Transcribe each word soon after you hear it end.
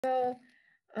So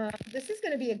this is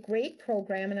going to be a great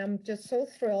program, and I'm just so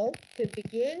thrilled to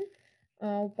begin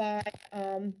by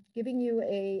giving you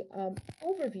a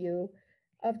overview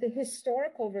of the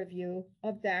historical review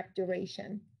of DAPT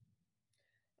duration.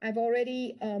 I've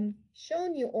already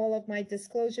shown you all of my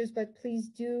disclosures, but please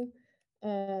do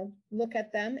look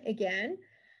at them again.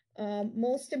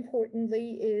 Most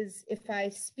importantly is if I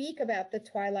speak about the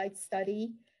Twilight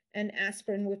study and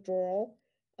aspirin withdrawal,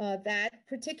 that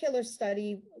particular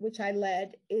study, which I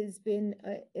led, is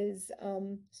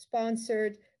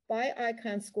sponsored by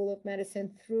Icahn School of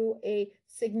Medicine through a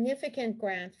significant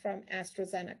grant from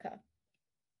AstraZeneca.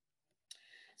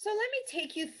 So let me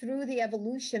take you through the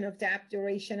evolution of DAPT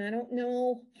duration. I don't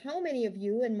know how many of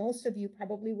you, and most of you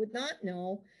probably would not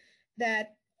know,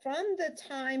 that from the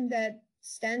time that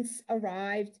stents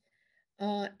arrived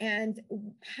and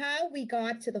how we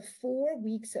got to the 4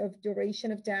 weeks of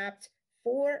duration of DAPT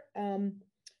for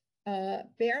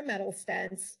bare metal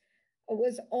stents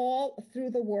was all through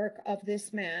the work of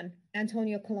this man,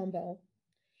 Antonio Colombo.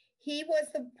 He was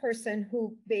the person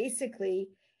who basically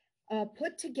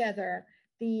put together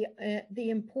the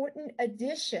important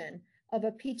addition of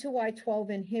a P2Y12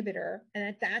 inhibitor, and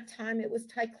at that time it was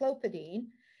ticlopidine,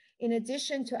 in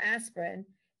addition to aspirin,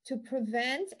 to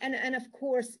prevent, and of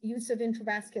course, use of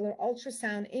intravascular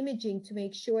ultrasound imaging to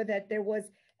make sure that there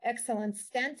was excellent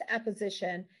stent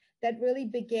apposition that really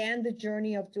began the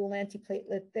journey of dual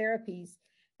antiplatelet therapies.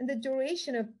 And the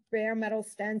duration of bare metal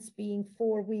stents being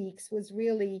 4 weeks was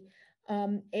really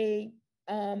an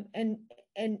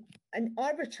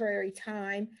arbitrary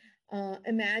time,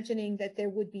 imagining that there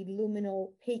would be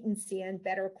luminal patency and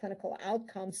better clinical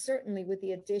outcomes, certainly with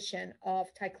the addition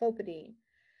of ticlopidine.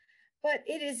 But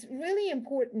it is really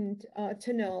important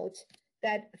to note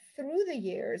that through the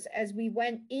years, as we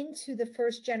went into the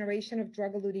first generation of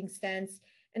drug-eluting stents,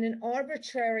 and an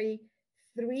arbitrary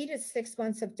 3 to 6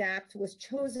 months of DAPT was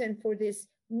chosen for this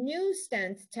new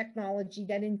stent technology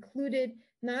that included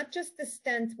not just the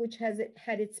stent, which had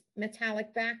its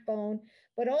metallic backbone,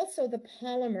 but also the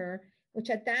polymer,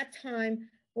 which at that time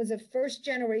was a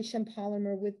first-generation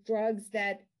polymer with drugs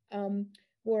that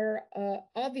were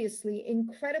obviously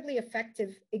incredibly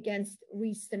effective against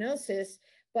restenosis,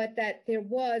 but that there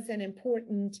was an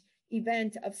important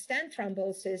event of stent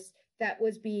thrombosis that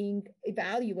was being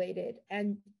evaluated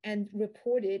and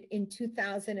reported in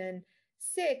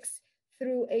 2006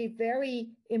 through a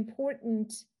very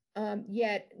important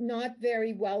yet not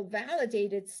very well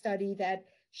validated study that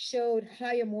showed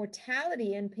higher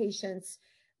mortality in patients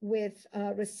with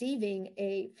receiving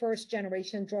a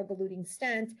first-generation drug-eluting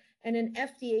stent, and an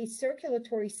FDA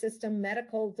circulatory system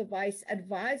medical device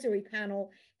advisory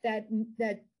panel that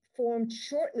formed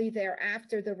shortly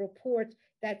thereafter the report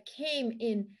that came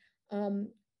in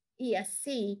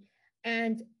ESC,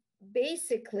 and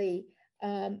basically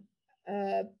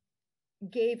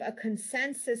gave a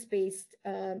consensus-based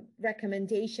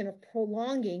recommendation of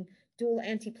prolonging dual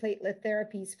antiplatelet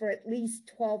therapies for at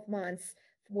least 12 months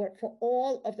for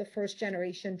all of the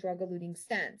first-generation drug-eluting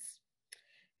stents.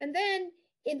 And then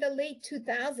in the late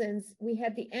 2000s, we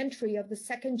had the entry of the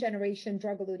second-generation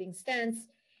drug-eluting stents,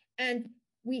 and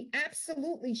we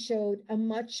absolutely showed a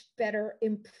much better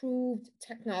improved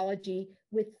technology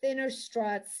with thinner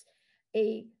struts,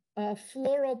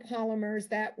 fluoropolymers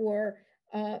that were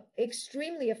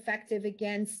extremely effective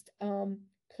against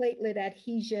platelet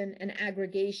adhesion and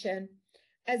aggregation,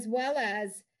 as well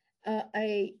as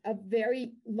a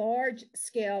very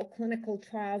large-scale clinical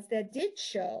trials that did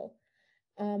show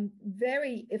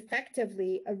very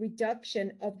effectively a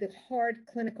reduction of the hard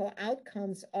clinical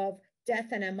outcomes of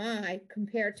death and MI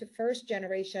compared to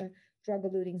first-generation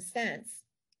drug-eluting stents.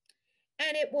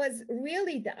 And it was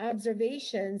really the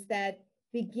observations that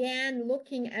began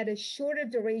looking at a shorter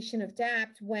duration of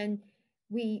DAPT when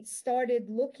we started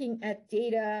looking at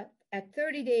data at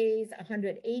 30 days,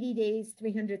 180 days,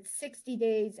 360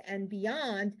 days, and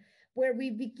beyond, where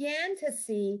we began to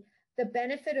see the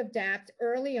benefit of DAPT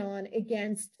early on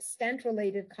against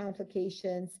stent-related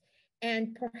complications.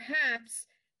 And perhaps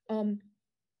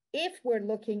if we're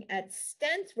looking at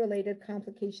stent-related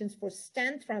complications for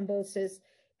stent thrombosis,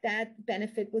 that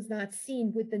benefit was not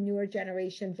seen with the newer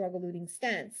generation drug-eluting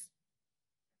stents.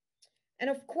 And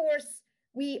of course,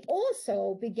 we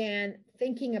also began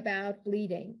thinking about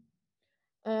bleeding.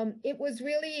 It was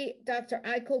really Dr.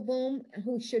 Eichelboom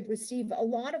who should receive a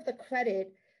lot of the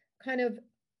credit, kind of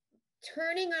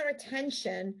turning our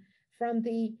attention from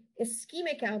the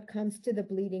ischemic outcomes to the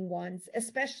bleeding ones,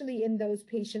 especially in those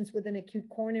patients with an acute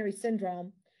coronary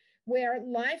syndrome, where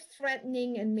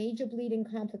life-threatening and major bleeding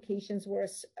complications were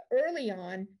early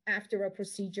on after a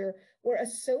procedure were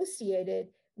associated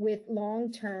with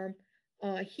long-term,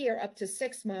 here up to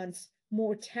 6 months,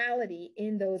 mortality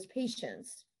in those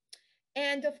patients.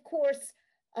 And of course,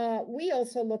 we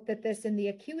also looked at this in the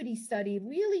acuity study,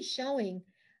 really showing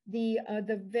the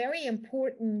very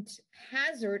important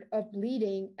hazard of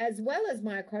bleeding as well as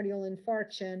myocardial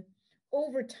infarction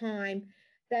over time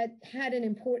that had an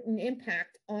important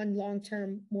impact on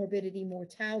long-term morbidity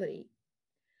mortality.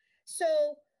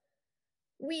 So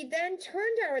we then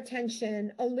turned our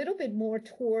attention a little bit more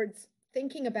towards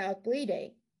thinking about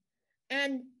bleeding.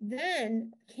 And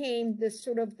then came this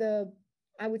sort of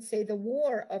I would say the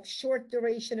war of short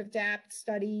duration of DAPT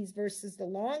studies versus the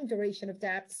long duration of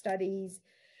DAPT studies.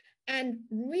 And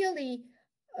really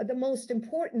the most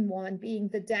important one being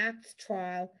the DAPT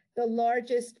trial, the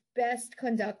largest, best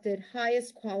conducted,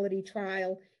 highest quality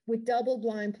trial with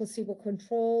double-blind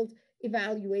placebo-controlled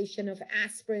evaluation of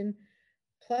aspirin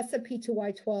plus a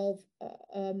P2Y12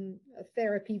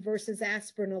 therapy versus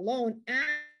aspirin alone,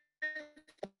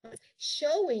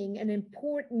 showing an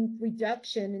important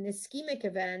reduction in ischemic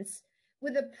events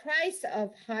with a price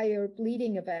of higher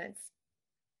bleeding events.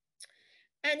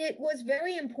 And it was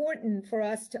very important for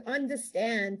us to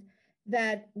understand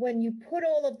that when you put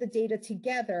all of the data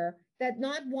together, that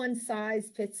not one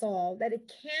size fits all, that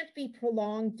it can't be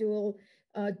prolonged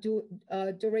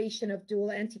duration of dual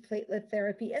antiplatelet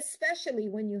therapy, especially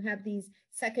when you have these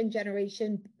second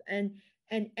generation and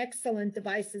excellent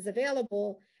devices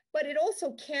available. But it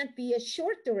also can't be a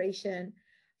short duration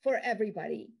for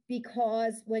everybody,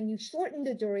 because when you shorten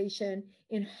the duration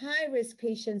in high-risk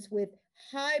patients with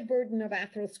high burden of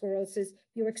atherosclerosis,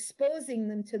 you're exposing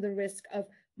them to the risk of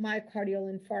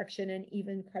myocardial infarction and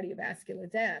even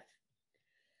cardiovascular death.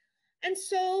 And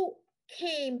so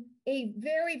came a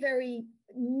very, very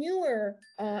newer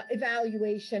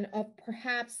evaluation of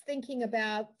perhaps thinking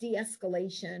about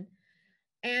de-escalation.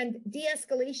 And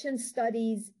de-escalation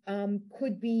studies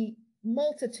could be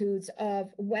multitudes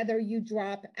of whether you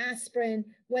drop aspirin,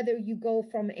 whether you go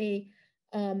from a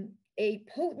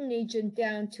potent agent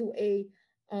down to a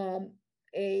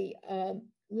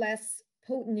less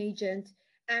potent agent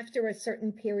after a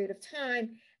certain period of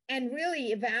time, and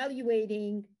really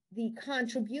evaluating the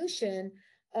contribution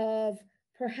of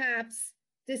perhaps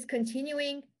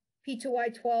discontinuing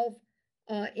P2Y12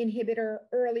 inhibitor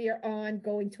earlier on,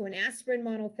 going to an aspirin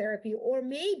monotherapy, or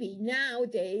maybe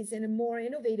nowadays in a more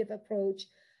innovative approach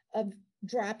of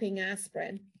dropping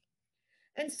aspirin.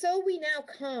 And so we now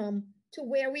come to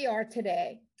where we are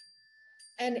today,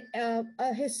 and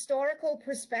a historical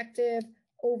perspective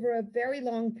over a very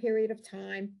long period of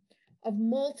time of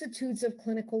multitudes of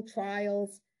clinical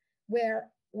trials,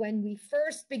 where when we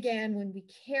first began, when we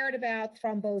cared about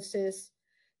thrombosis,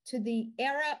 to the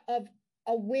era of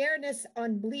awareness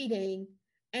on bleeding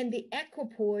and the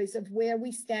equipoise of where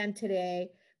we stand today,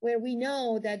 where we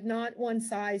know that not one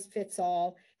size fits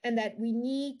all, and that we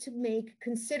need to make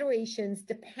considerations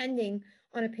depending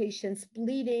on a patient's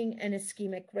bleeding and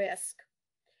ischemic risk.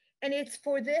 And it's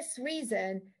for this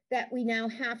reason that we now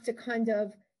have to kind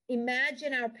of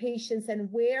imagine our patients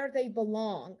and where they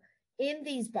belong in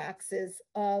these boxes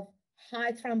of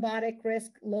high thrombotic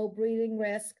risk, low bleeding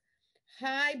risk,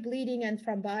 high bleeding and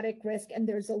thrombotic risk. And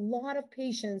there's a lot of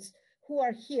patients who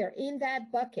are here in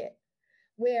that bucket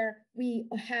where we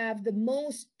have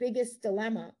the biggest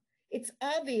dilemma. It's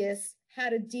obvious how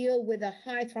to deal with a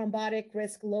high thrombotic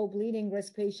risk, low bleeding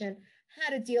risk patient,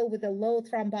 how to deal with a low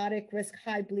thrombotic risk,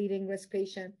 high bleeding risk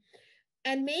patient,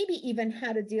 and maybe even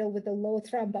how to deal with a low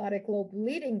thrombotic, low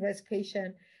bleeding risk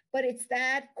patient. But it's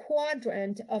that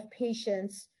quadrant of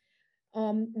patients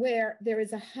where there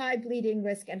is a high bleeding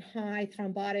risk and high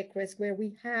thrombotic risk, where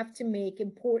we have to make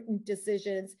important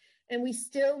decisions, and we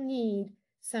still need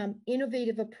some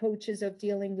innovative approaches of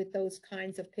dealing with those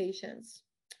kinds of patients.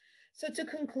 So to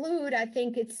conclude, I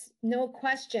think it's no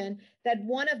question that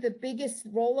one of the biggest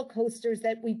roller coasters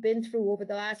that we've been through over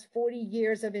the last 40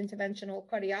 years of interventional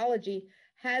cardiology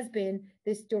has been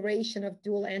this duration of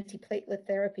dual antiplatelet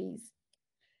therapies.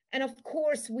 And of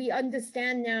course, we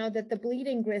understand now that the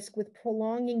bleeding risk with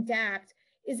prolonging DAPT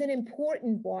is an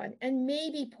important one, and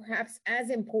maybe perhaps as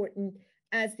important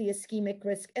as the ischemic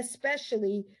risk,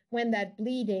 especially when that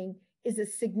bleeding is a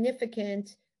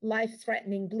significant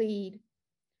life-threatening bleed.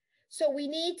 So we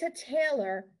need to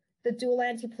tailor the dual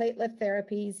antiplatelet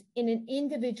therapies in an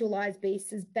individualized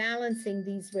basis, balancing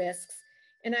these risks.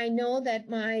 And I know that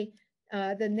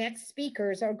the next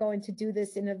speakers are going to do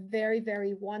this in a very,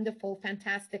 very wonderful,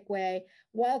 fantastic way.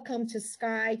 Welcome to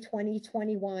SCAI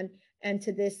 2021 and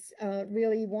to this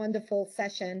really wonderful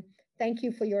session. Thank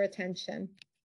you for your attention.